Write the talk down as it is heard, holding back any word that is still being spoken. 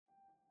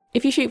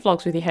If you shoot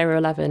vlogs with your Hero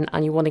 11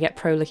 and you want to get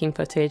pro looking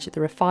footage,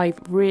 there are 5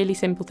 really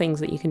simple things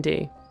that you can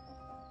do.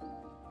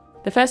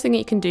 The first thing that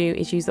you can do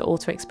is use the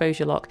auto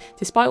exposure lock.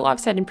 Despite what I've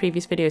said in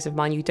previous videos of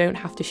mine, you don't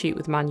have to shoot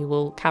with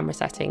manual camera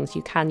settings,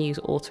 you can use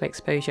auto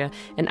exposure,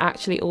 and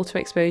actually auto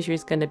exposure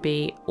is going to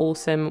be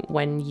awesome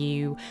when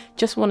you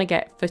just want to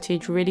get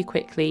footage really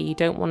quickly. You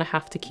don't want to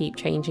have to keep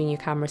changing your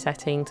camera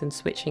settings and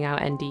switching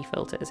out ND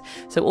filters.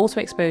 So auto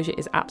exposure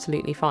is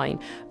absolutely fine,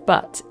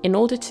 but in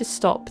order to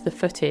stop the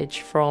footage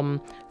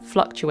from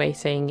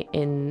fluctuating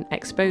in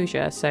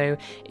exposure, so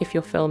if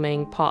you're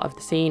filming part of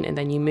the scene and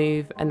then you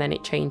move and then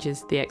it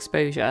changes the exposure,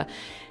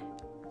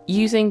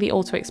 using the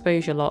auto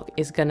exposure lock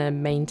is going to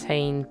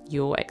maintain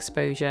your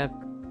exposure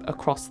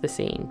across the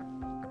scene.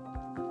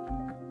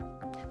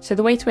 So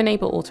the way to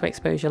enable auto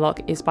exposure lock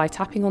is by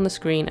tapping on the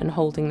screen and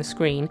holding the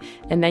screen,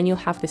 and then you'll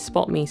have this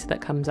spot meter that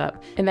comes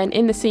up. And then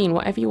in the scene,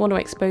 whatever you want to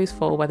expose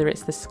for, whether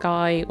it's the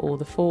sky or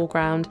the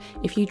foreground,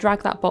 if you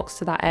drag that box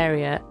to that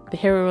area, the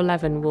Hero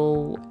 11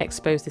 will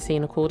expose the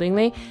scene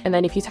accordingly. And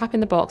then if you tap in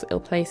the box,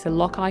 it'll place a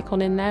lock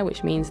icon in there,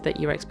 which means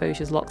that your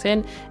exposure is locked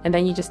in. And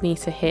then you just need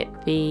to hit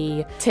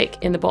the tick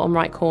in the bottom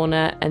right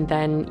corner, and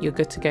then you're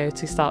good to go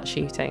to start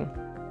shooting.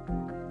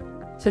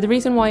 So the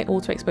reason why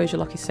auto exposure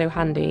lock is so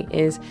handy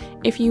is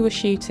if you were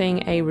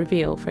shooting a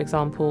reveal, for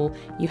example,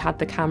 you had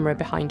the camera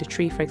behind a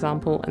tree, for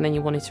example, and then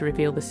you wanted to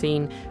reveal the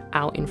scene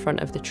out in front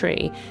of the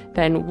tree,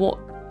 then what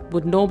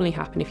would normally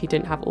happen if you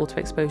didn't have auto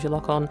exposure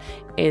lock on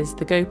is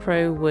the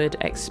GoPro would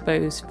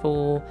expose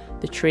for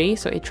the tree,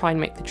 so it'd try and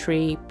make the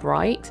tree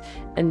bright,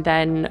 and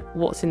then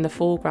what's in the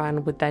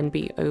foreground would then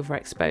be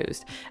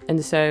overexposed.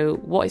 And so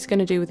what it's going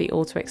to do with the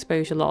auto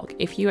exposure lock,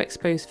 if you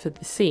expose for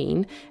the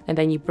scene and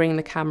then you bring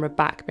the camera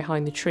back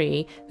behind the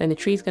tree, then the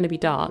tree's going to be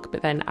dark,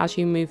 but then as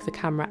you move the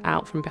camera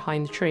out from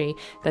behind the tree,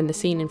 then the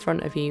scene in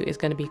front of you is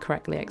going to be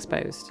correctly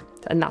exposed,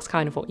 and that's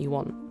kind of what you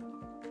want.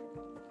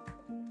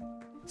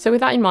 So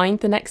with that in mind,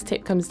 the next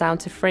tip comes down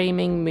to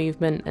framing,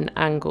 movement and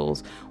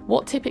angles.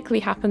 What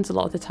typically happens a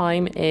lot of the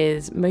time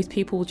is most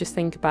people will just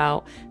think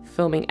about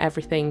filming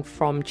everything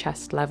from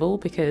chest level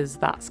because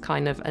that's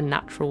kind of a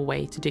natural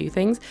way to do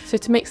things. So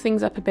to mix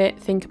things up a bit,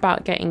 think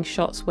about getting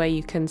shots where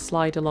you can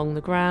slide along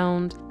the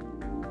ground.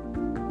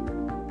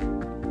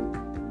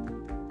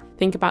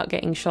 Think about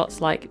getting shots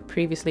like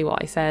previously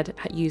what I said,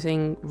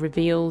 using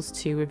reveals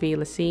to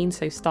reveal a scene,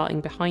 so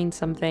starting behind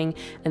something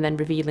and then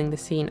revealing the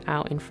scene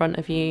out in front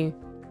of you.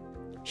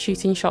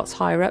 Shooting shots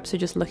higher up, so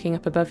just looking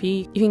up above you.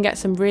 You can get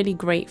some really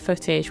great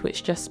footage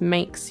which just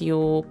makes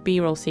your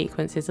B-roll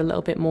sequences a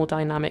little bit more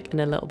dynamic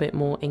and a little bit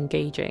more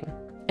engaging.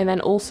 And then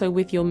also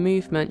with your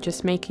movement,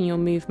 just making your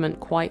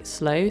movement quite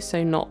slow,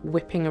 so not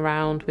whipping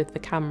around with the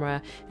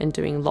camera and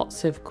doing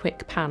lots of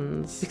quick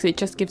pans, because it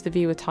just gives the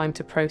viewer time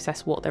to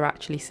process what they're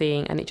actually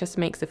seeing, and it just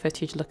makes the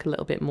footage look a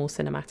little bit more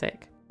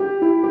cinematic.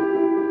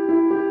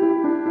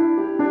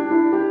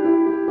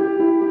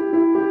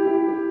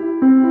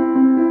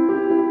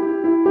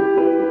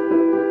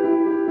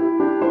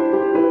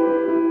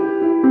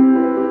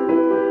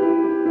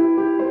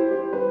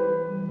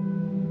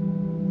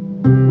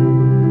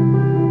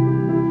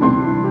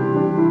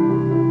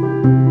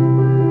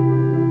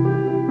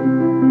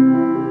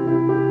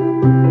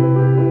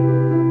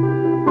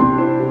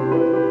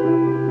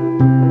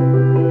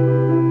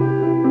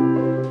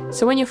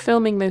 So when you're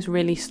filming those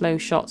really slow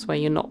shots where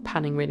you're not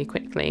panning really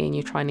quickly and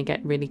you're trying to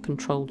get really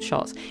controlled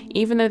shots,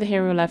 even though the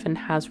Hero 11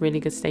 has really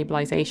good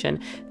stabilization,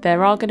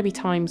 there are going to be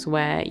times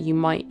where you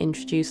might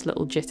introduce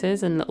little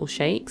jitters and little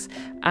shakes,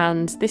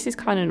 and this is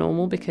kind of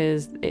normal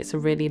because it's a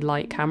really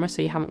light camera,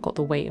 so you haven't got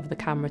the weight of the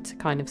camera to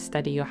kind of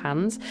steady your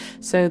hands.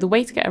 So the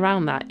way to get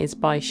around that is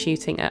by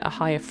shooting at a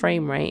higher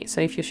frame rate. So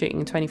if you're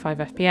shooting in 25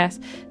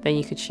 FPS, then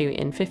you could shoot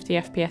in 50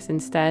 FPS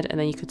instead, and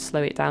then you could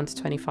slow it down to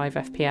 25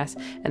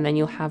 FPS, and then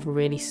you'll have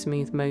really smooth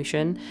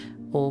motion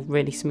or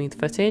really smooth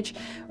footage.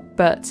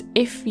 But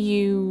if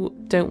you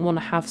don't want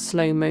to have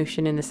slow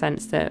motion in the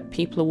sense that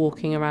people are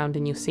walking around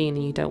in your scene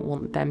and you don't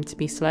want them to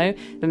be slow,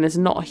 then there's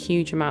not a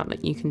huge amount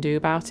that you can do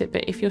about it.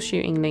 But if you're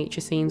shooting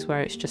nature scenes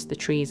where it's just the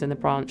trees and the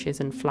branches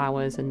and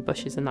flowers and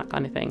bushes and that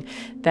kind of thing,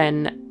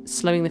 then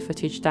slowing the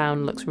footage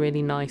down looks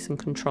really nice and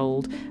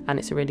controlled, and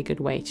it's a really good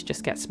way to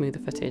just get smoother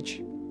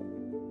footage.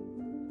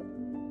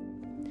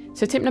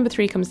 So tip number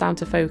 3 comes down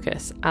to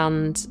focus,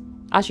 and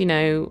as you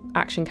know,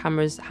 action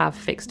cameras have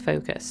fixed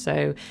focus,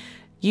 so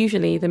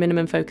usually the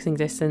minimum focusing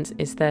distance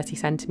is 30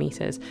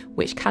 centimeters,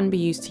 which can be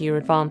used to your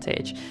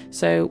advantage.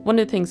 So one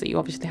of the things that you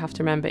obviously have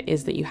to remember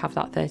is that you have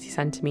that 30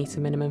 centimeter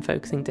minimum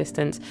focusing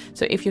distance.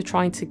 So if you're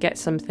trying to get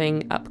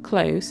something up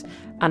close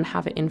and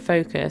have it in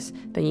focus,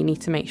 then you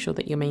need to make sure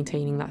that you're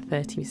maintaining that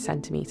 30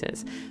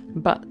 centimeters.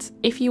 But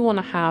if you want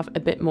to have a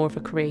bit more of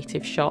a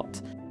creative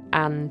shot,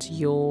 and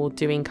you're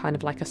doing kind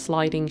of like a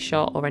sliding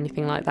shot or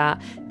anything like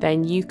that,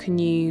 then you can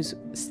use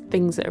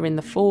things that are in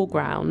the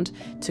foreground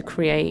to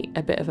create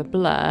a bit of a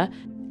blur,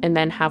 and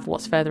then have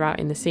what's further out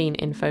in the scene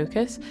in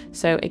focus.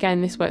 So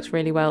again, this works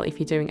really well if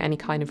you're doing any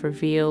kind of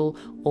reveal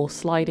or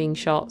sliding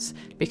shots,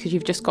 because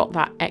you've just got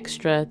that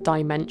extra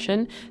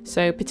dimension.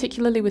 So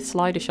particularly with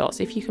slider shots,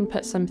 if you can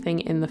put something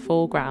in the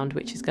foreground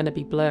which is going to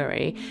be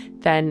blurry,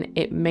 then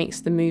it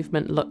makes the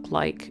movement look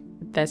like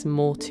there's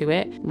more to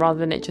it, rather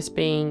than it just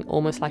being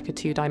almost like a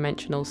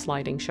two-dimensional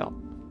sliding shot.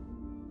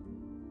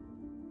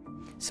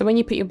 So when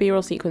you put your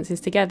B-roll sequences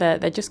together,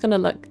 they're just going to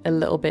look a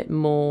little bit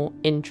more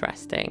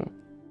interesting.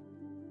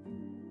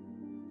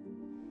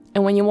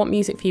 And when you want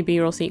music for your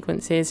B-roll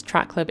sequences,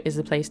 Track Club is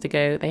the place to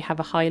go. They have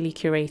a highly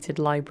curated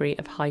library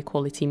of high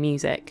quality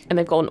music. And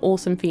they've got an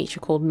awesome feature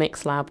called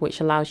Mix Lab,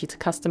 which allows you to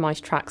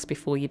customize tracks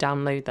before you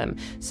download them.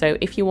 So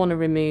if you want to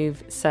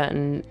remove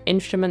certain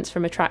instruments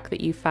from a track that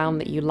you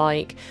found that you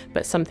like,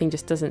 but something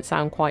just doesn't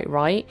sound quite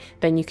right,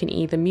 then you can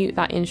either mute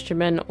that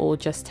instrument or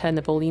just turn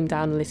the volume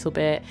down a little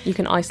bit. You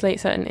can isolate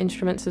certain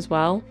instruments as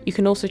well. You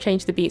can also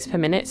change the beats per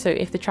minute. So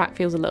if the track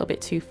feels a little bit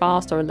too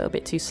fast or a little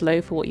bit too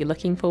slow for what you're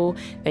looking for,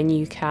 then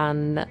you can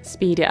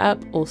speed it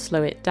up or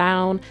slow it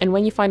down. And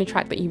when you find a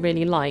track that you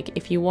really like,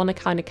 if you want to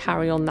kind of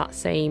carry on that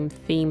same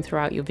theme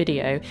throughout your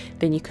video,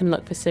 then you can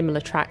look for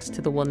similar tracks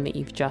to the one that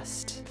you've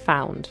just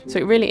found. So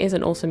it really is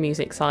an awesome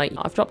music site.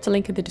 I've dropped a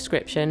link in the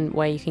description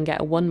where you can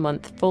get a 1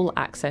 month full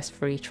access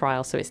free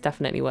trial, so it's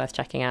definitely worth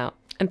checking out.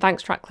 And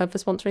thanks Track Club for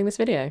sponsoring this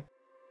video.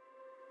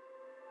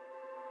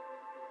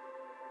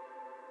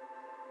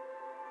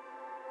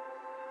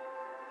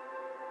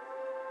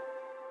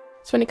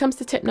 So when it comes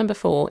to tip number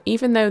 4,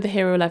 even though the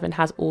Hero 11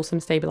 has awesome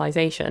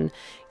stabilization,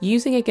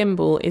 using a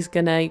gimbal is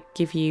going to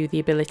give you the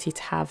ability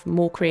to have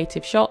more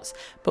creative shots,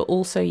 but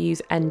also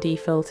use ND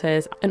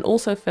filters and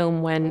also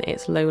film when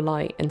it's low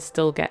light and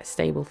still get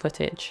stable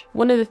footage.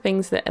 One of the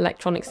things that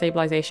electronic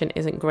stabilization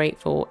isn't great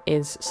for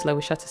is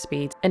slower shutter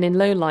speeds, and in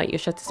low light your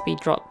shutter speed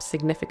drops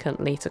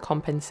significantly to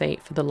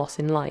compensate for the loss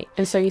in light.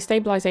 And so your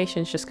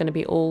stabilization is just going to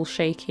be all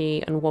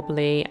shaky and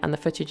wobbly, and the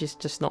footage is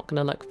just not going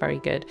to look very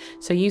good.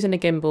 So using a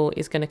gimbal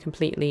is going to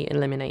completely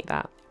eliminate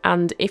that.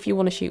 And if you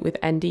want to shoot with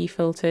ND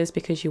filters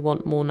because you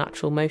want more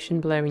natural motion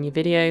blur in your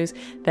videos,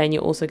 then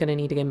you're also going to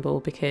need a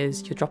gimbal,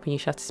 because you're dropping your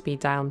shutter speed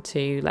down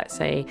to, let's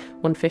say,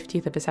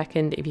 1/50th of a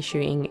second if you're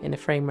shooting in a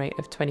frame rate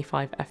of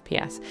 25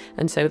 FPS.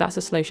 And so that's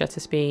a slow shutter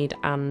speed,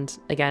 and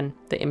again,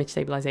 the image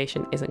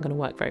stabilization isn't going to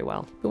work very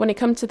well. But when it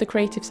comes to the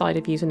creative side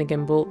of using a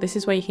gimbal, this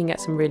is where you can get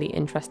some really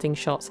interesting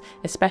shots,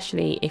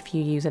 especially if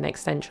you use an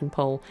extension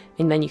pole,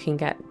 and then you can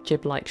get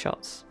jib-like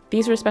shots.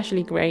 These are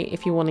especially great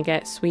if you want to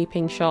get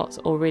sweeping shots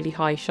or really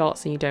high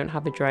shots and you don't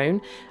have a drone,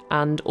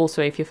 and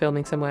also if you're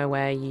filming somewhere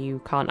where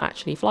you can't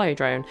actually fly a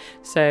drone.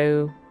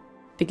 So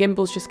the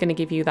gimbal's just going to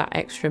give you that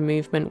extra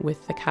movement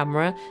with the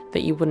camera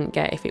that you wouldn't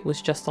get if it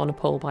was just on a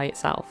pole by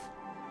itself.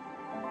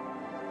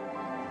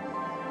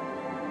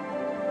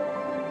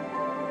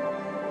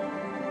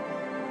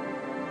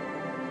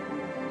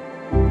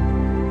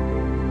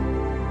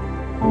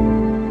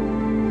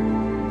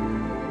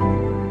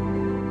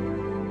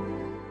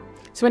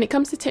 So when it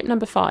comes to tip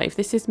number 5,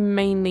 this is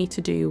mainly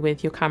to do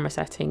with your camera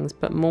settings,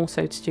 but more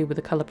so to do with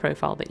the color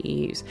profile that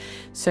you use.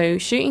 So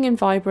shooting in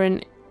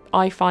vibrant,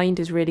 I find,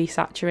 is really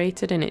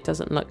saturated and it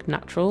doesn't look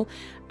natural,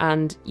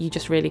 and you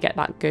just really get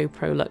that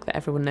GoPro look that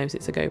everyone knows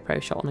it's a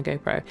GoPro shot on a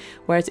GoPro.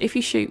 Whereas if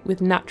you shoot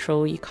with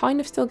natural, you kind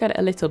of still get it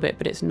a little bit,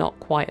 but it's not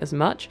quite as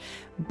much.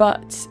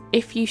 But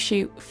if you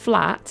shoot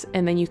flat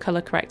and then you color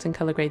correct and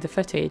color grade the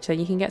footage, then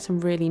you can get some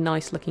really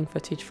nice looking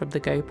footage from the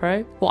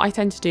GoPro. What I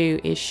tend to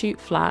do is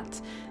shoot flat,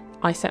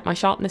 I set my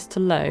sharpness to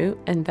low,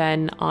 and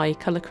then I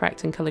color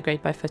correct and color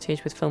grade my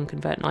footage with Film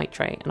Convert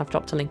Nitrate, and I've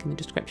dropped a link in the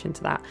description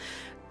to that.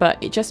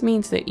 But it just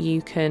means that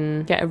you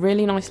can get a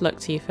really nice look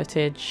to your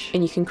footage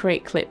and you can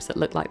create clips that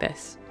look like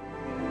this.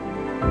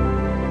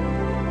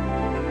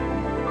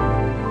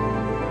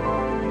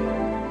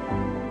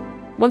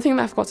 One thing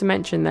that I forgot to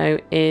mention though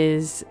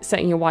is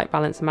setting your white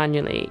balance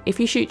manually. If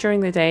you shoot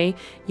during the day,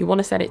 you want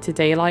to set it to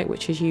daylight,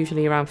 which is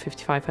usually around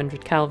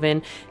 5500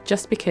 Kelvin,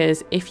 just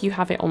because if you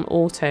have it on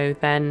auto,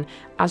 then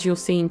as your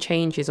scene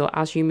changes or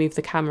as you move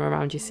the camera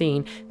around your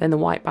scene, then the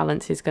white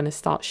balance is going to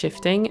start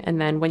shifting,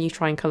 and then when you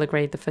try and color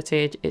grade the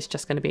footage, it's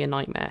just going to be a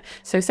nightmare.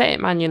 So set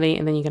it manually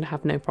and then you're going to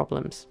have no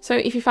problems. So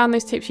if you found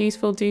those tips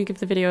useful, do give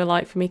the video a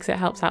like for me because it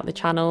helps out the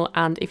channel,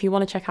 and if you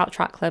want to check out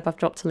Track Club, I've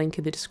dropped a link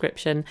in the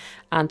description,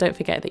 and don't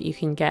forget that you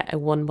can get a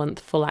 1 month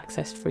full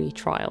access free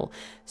trial.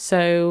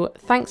 So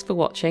thanks for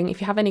watching.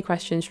 If you have any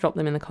questions, drop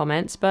them in the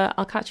comments, but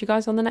I'll catch you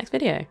guys on the next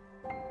video.